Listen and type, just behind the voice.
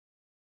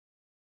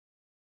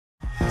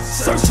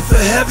Searching for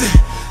heaven,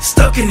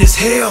 stuck in this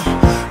hell.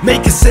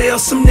 Making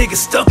sales, some niggas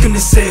stuck in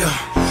this hell.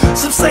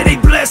 Some say they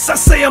blessed, I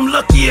say I'm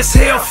lucky as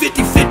hell.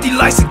 50-50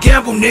 life's a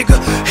gamble, nigga.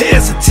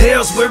 Heads or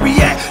tails, where we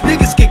at?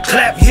 Niggas get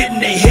clapped, hitting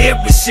they head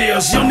with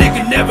shells. Your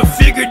nigga never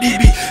figured he'd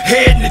be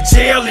heading to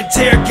jail.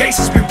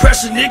 Interrogations been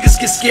pressure, niggas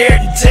get scared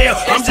and tell.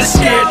 I'm just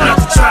scared not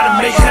to try to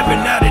make heaven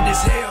out of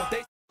this hell.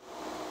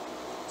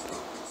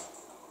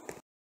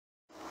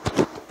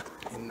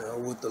 You know,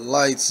 with the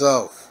lights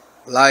off.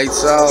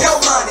 Lights off. Your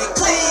money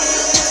clean,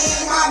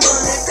 my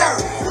money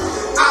dirty.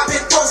 I've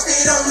been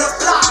posted on the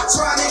block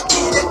trying to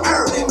get it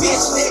early.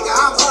 Bitch, nigga,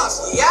 I'm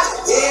hustling. Yeah,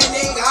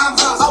 nigga, I'm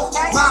hustling.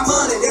 Okay. My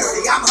money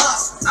dirty, I'm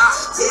hustling.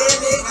 Yeah,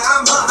 nigga,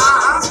 I'm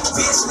hustling.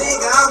 Bitch,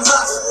 nigga, I'm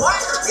hustling.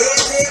 What? Yeah,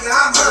 nigga,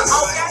 I'm hustling.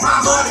 Okay.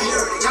 My money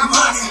dirty, I'm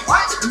hustling.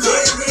 What?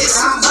 Yeah, nigga,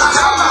 I'm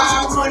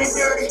hustling. Money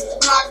dirty,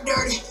 block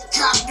dirty,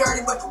 cop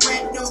dirty, but the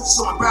rent due.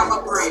 So I'm about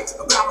my bread,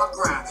 about my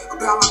grind,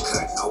 about my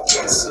cut, no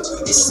guess.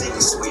 It's sink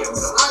and swim.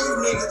 All you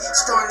niggas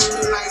starting to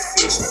look like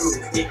fish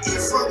food. And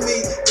if for me,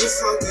 if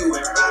for you,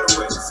 and by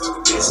the way, fuck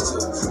a bitch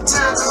too.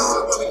 Times are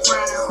hard, but we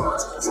grinding hard.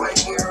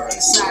 White girl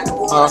inside the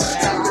wall.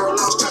 That girl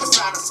lost trying to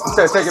find a phone.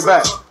 Take it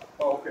back.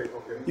 Oh, okay,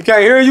 okay. You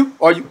can't hear you?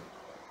 Or you?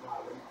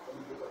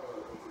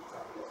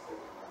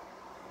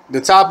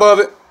 The top of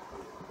it?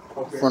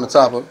 Okay. From the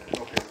top of it.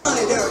 Okay.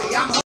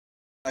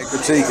 Like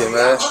critiquing,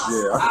 man.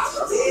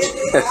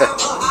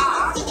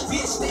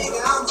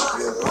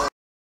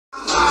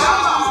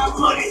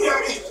 Money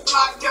dirty,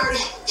 block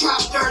dirty,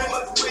 cop dirty,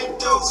 but the rent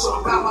due. So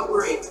I'm about my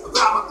bread,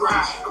 about my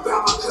grind,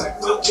 about my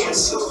cut, no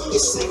guess who.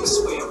 It's sink and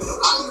swim.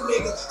 All you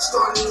niggas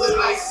starting to look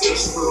like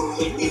fish food.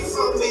 And if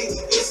for me,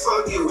 if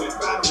for you, and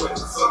by the way,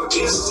 fuck a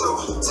bitch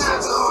too.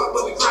 Times are hard,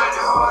 but we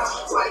grinding hard.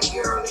 White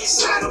girl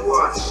inside the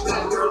water.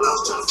 Black girl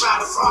lost trying to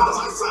find a father.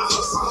 Might find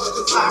her father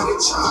to fly with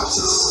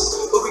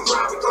charges. But we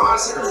grind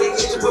regardless, hit the lick,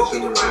 hit the book,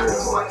 hit the round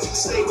report.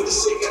 Stay with the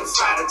sick and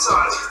fight the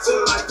target.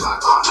 Feel like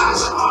pop, all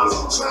eyes are on me.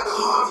 Try to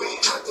harm me,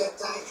 pop that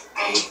thing.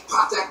 Ain't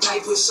pop that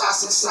thing, put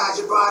shots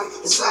inside your body,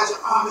 inside your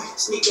army.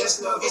 Sneak that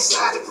snug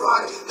inside the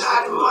party.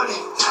 Hide the money,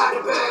 hide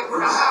the bag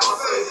when I have my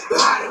face.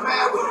 Behind the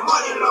man with the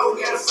money low,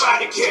 gotta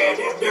find the cash.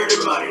 That dirty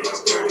money,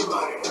 that's dirty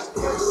money, that's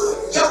dirty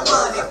money. Your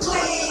money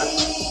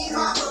clean,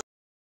 my money.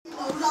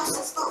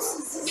 Losses,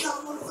 bosses is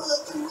all I'm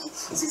fucking with.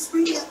 Just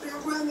re up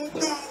and run it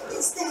back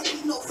and stack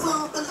it, no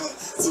fumbling.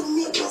 See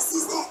niggas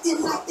is acting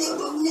like they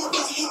ain't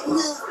never had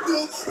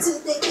nothing till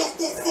they got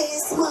that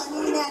fast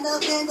money and the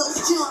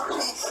vandals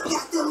jumping.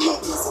 Got them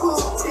niggas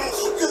pumping,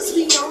 cause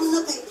we on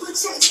the paper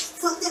chase.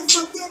 Fuck that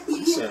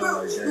being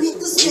broke.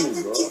 Niggas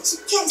better catch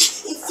a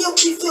case.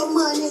 If your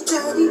money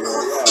dirty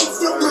or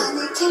if your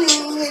money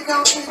clean, it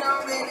don't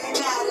really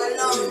matter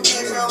long as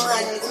your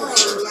money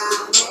clean,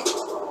 y'all.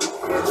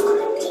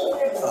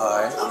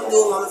 Alright. I'm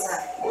doing my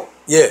side.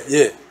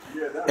 Yeah.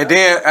 And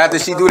then after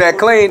she do that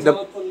clean, Put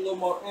a little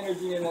more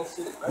energy in that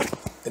shit.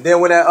 and then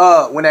when that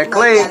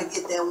clean, You gotta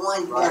get that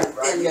one, you gotta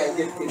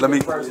feel it. let me,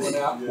 First one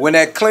out. when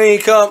that clean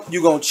come,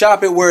 you gonna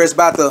chop it where it's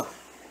about to,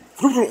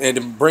 and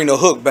then bring the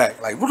hook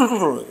back, like, you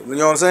know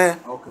what I'm saying?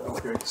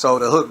 Okay. So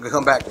the hook can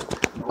come back.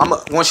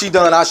 Once she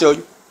done, I'll show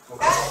you.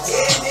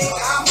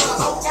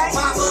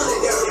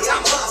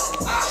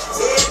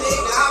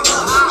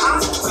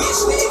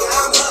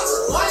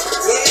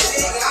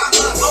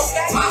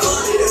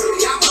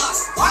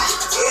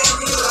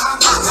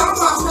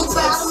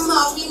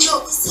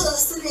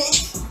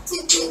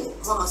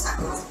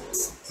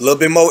 A little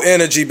bit more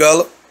energy,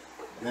 Bella.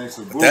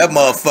 That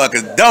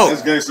motherfucker's dope.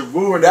 That's gangsta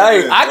boo in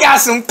Hey, that. I got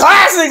some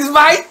classics,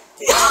 mate.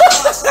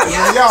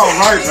 Man, y'all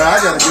right, man. I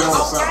gotta get on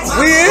something.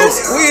 We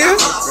is. Yeah.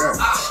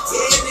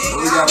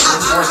 We gotta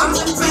get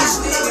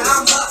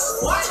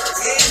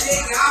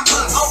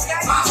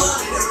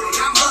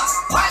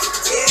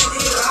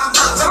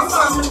I'm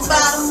from the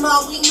bottom,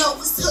 all we know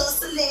is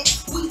hustling.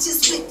 We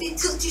just whip it,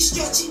 cook it,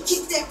 stretch it,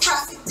 keep that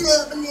profit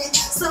doubling.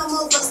 Some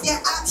of us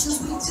got options,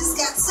 we just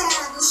got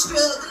tired of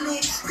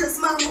struggling. Cause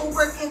mama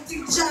working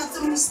 3 jobs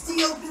and we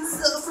still been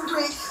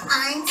suffering.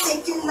 I ain't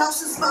taking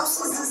losses,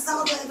 bosses is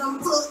all that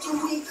I'm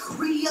fucking with.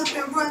 Re up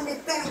and run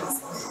it back.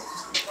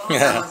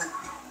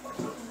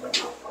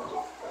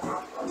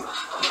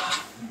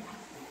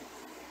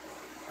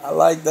 I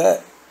like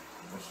that.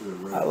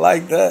 I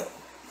like that.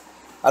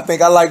 I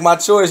think I like my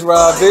choice,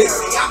 Rob, Vic.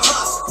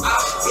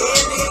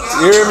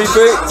 You hear me,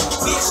 Vic?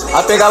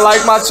 I think I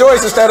like my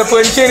choice instead of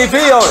putting Kenny P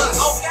on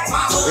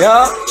it.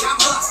 Yeah?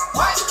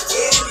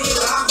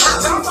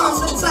 I'm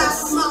from the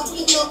bottom, all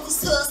we know is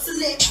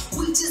hustling.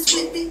 We just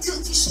whip it,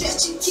 cook it,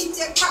 stretch it, keep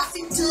that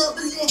profit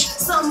doubling.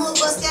 Some of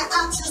us got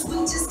options, we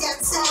just got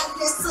tired of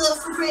that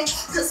suffering.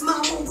 Cause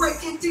mama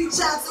working 3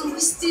 jobs and we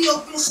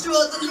still been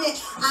struggling.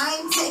 I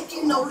ain't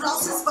taking no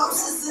losses,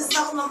 bosses is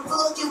all I'm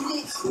fucking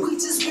with. We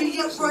just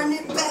re-up, run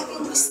it back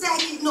and we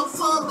stack it, no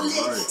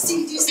fumbling.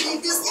 See these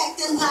niggas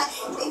acting like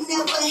they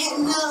never had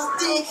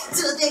nothing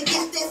till they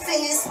got that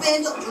fast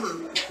spender.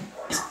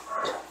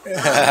 in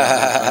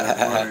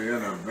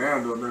a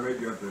band, man, they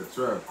got that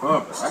trap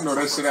pumping. I know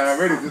that shit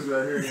already just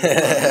right here.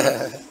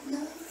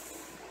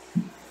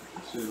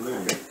 Shit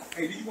lit.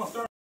 Hey, do you want to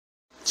start?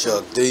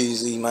 Chuck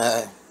Deasy,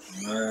 man.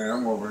 Man,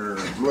 I'm over here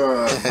in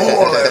blood.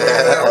 Boiling,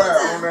 man.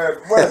 On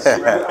that west,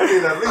 man. I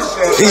need at least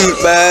that.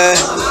 Pete, man.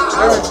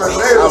 I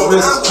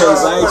risk the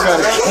case. I ain't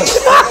trying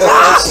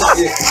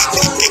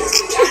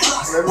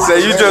to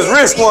Say you just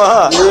risked one,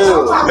 huh?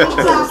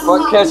 Yeah.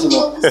 Fuck catching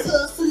it.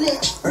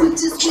 We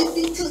just whip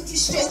it, cook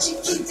it, stretch it,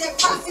 keep that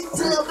profit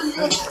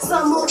doubling.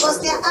 Some of us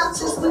got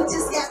options, we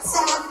just got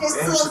tired of that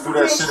They used to do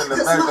that shit in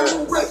the night.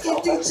 mama working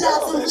 3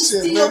 jobs and we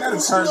Shit, man, that'll turn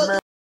still man.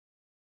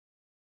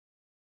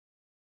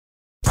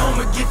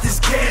 I'ma get this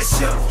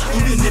cash up,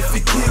 even if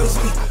it kills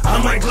me.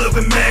 I might glove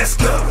and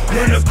mask up,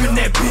 run up in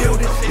that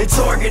building and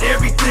target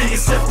everything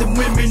except the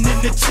women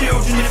and the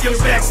children. If your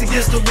back's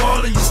against the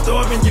wall and you're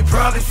starving, you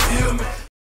probably feel me.